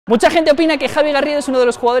Mucha gente opina que Javi Garrido es uno de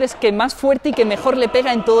los jugadores que más fuerte y que mejor le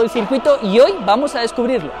pega en todo el circuito y hoy vamos a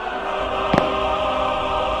descubrirlo.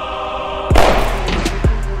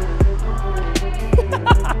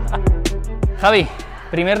 Javi,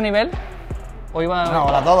 primer nivel. Hoy va... No,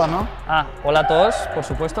 hola a todos, ¿no? Ah, hola a todos, por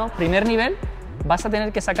supuesto. Primer nivel, vas a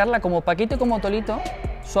tener que sacarla como Paquito y como Tolito,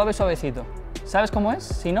 suave, suavecito. ¿Sabes cómo es?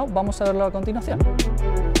 Si no, vamos a verlo a continuación.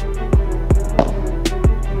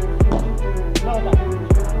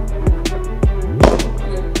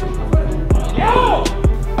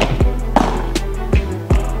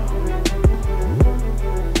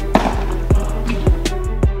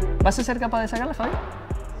 ¿Vas a ser capaz de sacarla, Javi?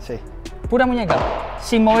 Sí. Pura muñeca,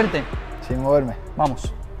 sin moverte. Sin moverme.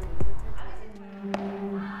 Vamos.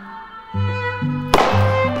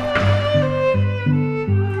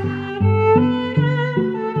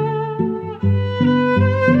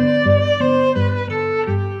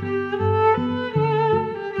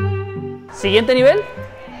 Siguiente nivel.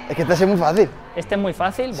 Es que este es muy fácil. Este es muy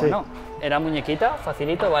fácil. Sí. Bueno, era muñequita,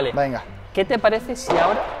 facilito, vale. Venga. ¿Qué te parece si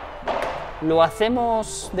ahora lo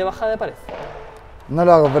hacemos de bajada de pared? No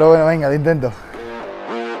lo hago, pero bueno, venga, lo intento.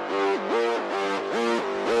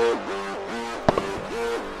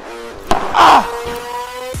 ¡Ah!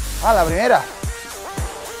 ¡Ah, la primera!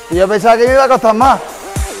 Y yo pensaba que me iba a costar más.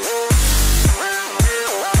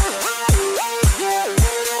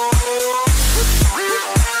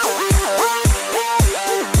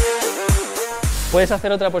 ¿Puedes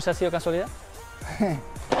hacer otra por si ha sido casualidad?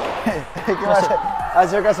 Es que no sé. Ha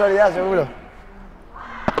sido casualidad, seguro.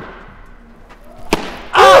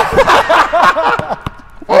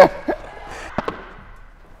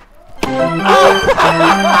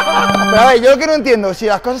 Pero a ver, yo lo que no entiendo, si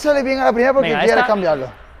las cosas salen bien a la primera, ¿por qué quieres cambiarlo?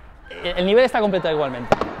 El nivel está completado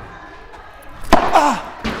igualmente.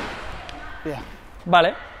 Bien.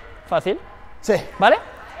 Vale, fácil. Sí. ¿Vale?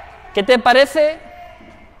 ¿Qué te parece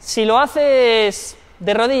si lo haces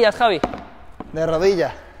de rodillas, Javi? De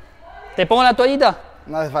rodillas. ¿Te pongo la toallita?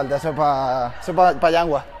 No hace falta, eso es para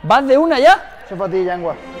Yangua. ¿Vas de una ya? Eso es para ti,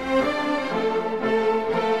 Yangua.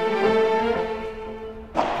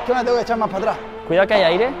 Es que me tengo que echar más para atrás. Cuidado que hay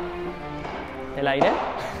aire. El aire.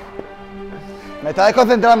 Me está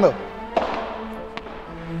desconcentrando.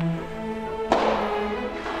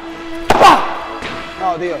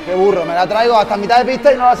 No, tío, qué burro. Me la traigo hasta mitad de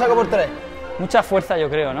pista y no la saco por 3. Mucha fuerza, yo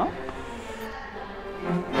creo, ¿no?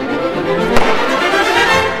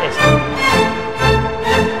 Eso.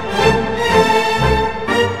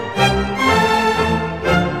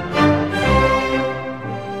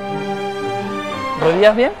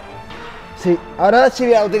 ¿Rodillas bien? Sí, ahora sí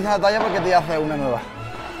voy a utilizar la talla porque te voy a hacer una nueva.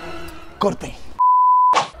 Corte.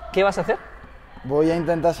 ¿Qué vas a hacer? Voy a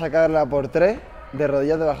intentar sacarla por 3 de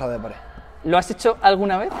rodillas de bajada de pared. ¿Lo has hecho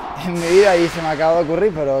alguna vez? En mi vida y se me acaba de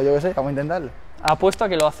ocurrir, pero yo qué sé, vamos a intentarlo. Apuesto a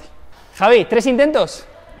que lo hace. Javi, 3 intentos.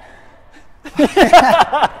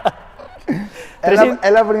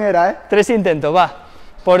 Es la primera, ¿eh? 3 intentos, va.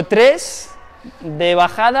 Por 3 de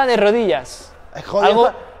bajada de rodillas. Es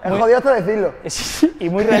jodido, jodido hasta decirlo. Y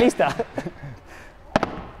muy realista.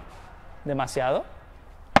 Demasiado.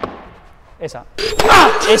 Esa. ¡Ah!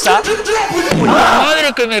 Esa.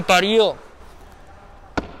 ¡Madre que me parió!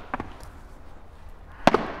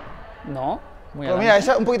 No, muy Pues mira,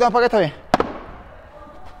 esa un poquito más para acá está bien.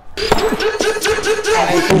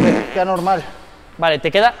 Queda normal. Vale,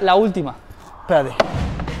 te queda la última. Espérate.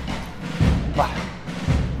 Va.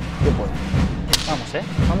 Yo puedo. Vamos,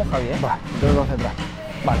 vamos, Javi, Va, tengo que concentrar.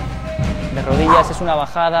 Vale. De rodillas es una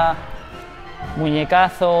bajada.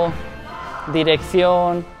 Muñecazo.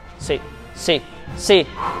 Dirección. Sí, sí, sí.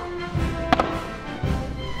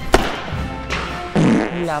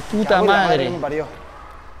 La puta madre. Que me parió.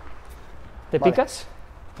 ¿Te picas?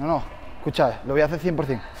 No, no. Escucha, lo voy a hacer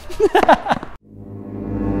 100%.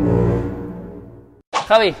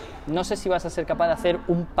 Javi, no sé si vas a ser capaz de hacer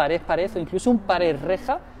un pared-pared o incluso un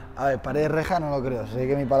pared-reja. A ver, pared-reja no lo creo. Sé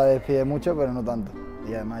que mi pala despide mucho, pero no tanto.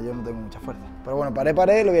 Y además yo no tengo mucha fuerza. Pero bueno,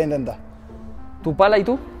 pared-pared lo voy a intentar. ¿Tu pala y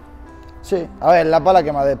tú? Sí. A ver, la pala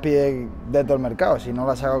que más despide de todo el mercado. Si no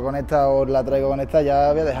la saco con esta o la traigo con esta,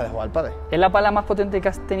 ya voy a dejar de jugar al pádel. ¿Es la pala más potente que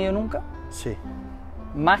has tenido nunca? Sí.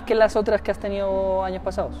 ¿Más que las otras que has tenido años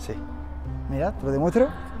pasados? Sí. Mira, te lo demuestro.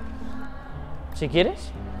 Si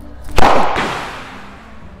quieres.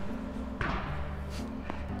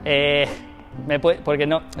 Porque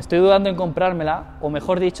no, estoy dudando en comprármela, o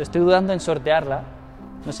mejor dicho, estoy dudando en sortearla.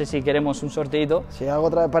 No sé si queremos un sorteito. Si hago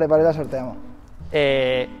otra vez pared, la sorteamos.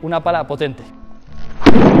 Una pala potente.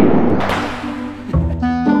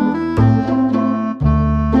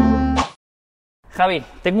 Javi,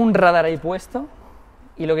 tengo un radar ahí puesto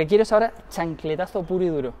Y lo que quiero es ahora chancletazo puro y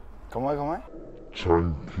duro. ¿Cómo es? ¿Cómo es?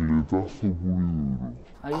 Chancletazo puro y duro.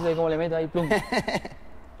 ¿Has visto cómo le meto ahí, plum?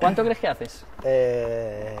 ¿Cuánto crees que haces?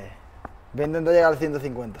 Voy a intentar llegar al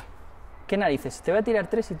 150. ¿Qué narices? Te voy a tirar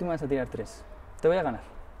 3 y tú me vas a tirar 3. Te voy a ganar.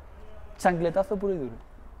 Chancletazo puro y duro.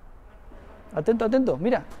 Atento, atento.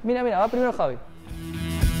 Mira, mira, mira. Va primero Javi.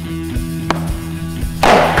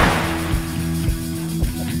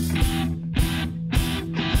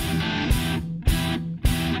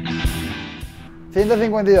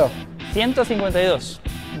 ¿152? 152.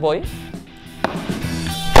 Voy.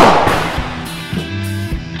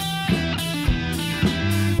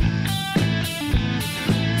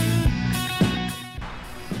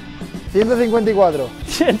 ¿154?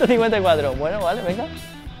 154. Bueno, vale, venga.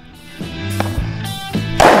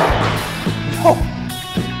 ¡Oh!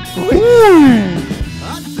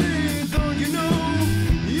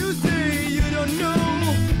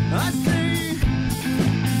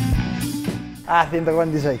 Ah,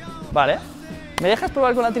 146. Vale. ¿Me dejas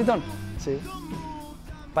probar con la tritón? Sí.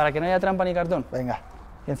 Para que no haya trampa ni cartón. Venga.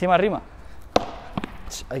 Y encima rima.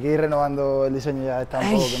 Hay que ir renovando el diseño, ya está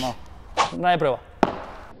un poco quemado. Una de prueba.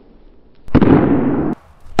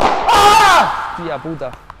 ¡Ah! Tía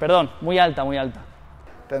puta. Perdón, muy alta, muy alta.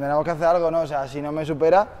 Tendremos que hacer algo, ¿no? O sea, si no me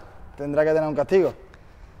supera, tendrá que tener un castigo.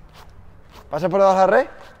 ¿Pasas por debajo de la red?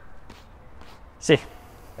 Sí.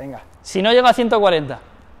 Venga. Si no llego a 140.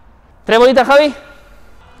 ¿3 bolitas, Javi?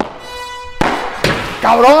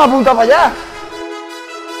 ¡Cabrón, apunta para allá!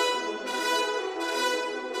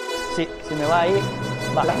 Sí, si me va ahí,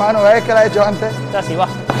 va. La mano, ¿ves que la he hecho antes? Casi va.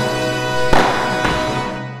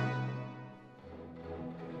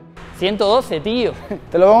 112, tío.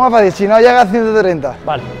 Te lo pongo más fácil, si no llega a 130.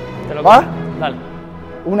 Vale, te lo ¿Va? compro. Dale.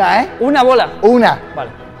 Una, ¿eh? Una bola. Una. Vale.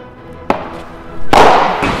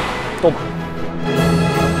 Toma.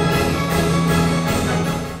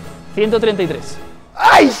 133.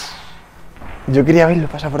 ¡Ay! Yo quería verlo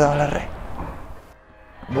pasar por debajo de la red.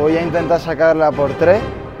 Voy a intentar sacarla por 3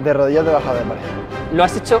 de rodillas de bajada de pared. ¿Lo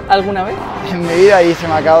has hecho alguna vez? En mi vida y se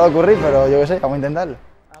me acaba de ocurrir, pero yo qué sé, vamos a intentarlo.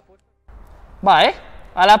 Va, ¿eh?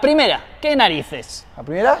 A la primera. ¿Qué narices? ¿La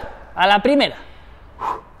primera? A la primera.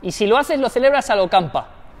 Y si lo haces, lo celebras a lo campa.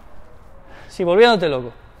 Sí, volviéndote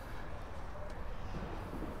loco.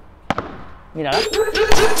 Mírala.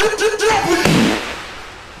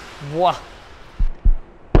 Buah.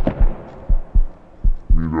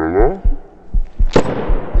 Mírala.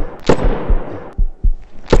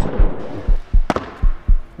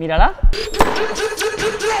 Mírala.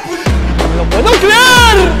 ¡No lo puedo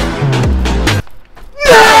creer!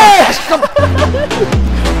 ¡Yes!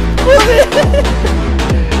 ¡Joder!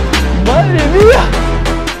 ¡Madre mía!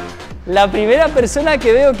 La primera persona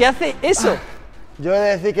que veo que hace eso. Yo he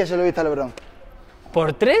de decir que se lo he visto a LeBron.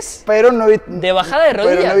 ¿Por 3? Pero no he visto... De bajada de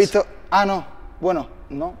rodillas. Pero no he visto... Ah, no. Bueno,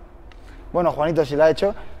 no. Bueno, Juanito, si la ha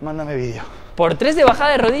hecho, mándame vídeo. Por 3 de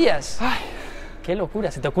bajada de rodillas. Ay, qué locura.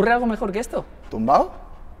 ¿Se te ocurre algo mejor que esto? ¿Tumbado?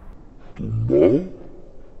 ¿Tumbado?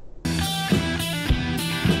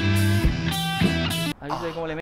 ¿Has visto cómo le